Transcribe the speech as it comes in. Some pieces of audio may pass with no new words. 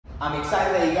I'm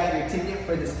excited that you got your ticket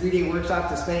for this 3-day workshop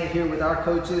to spend here with our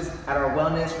coaches at our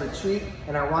wellness retreat.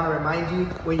 And I want to remind you,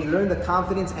 when you learn the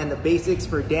confidence and the basics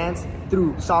for dance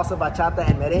through salsa, bachata,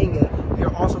 and merengue,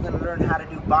 you're also going to learn how to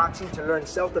do boxing, to learn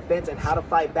self-defense and how to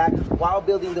fight back while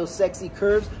building those sexy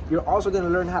curves. You're also going to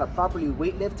learn how to properly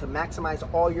weightlift to maximize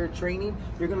all your training.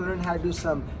 You're going to learn how to do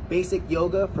some basic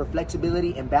yoga for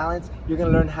flexibility and balance. You're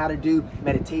going to learn how to do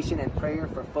meditation and prayer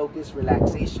for focus,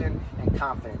 relaxation, and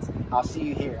confidence. I'll see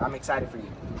you here. I'm excited for you.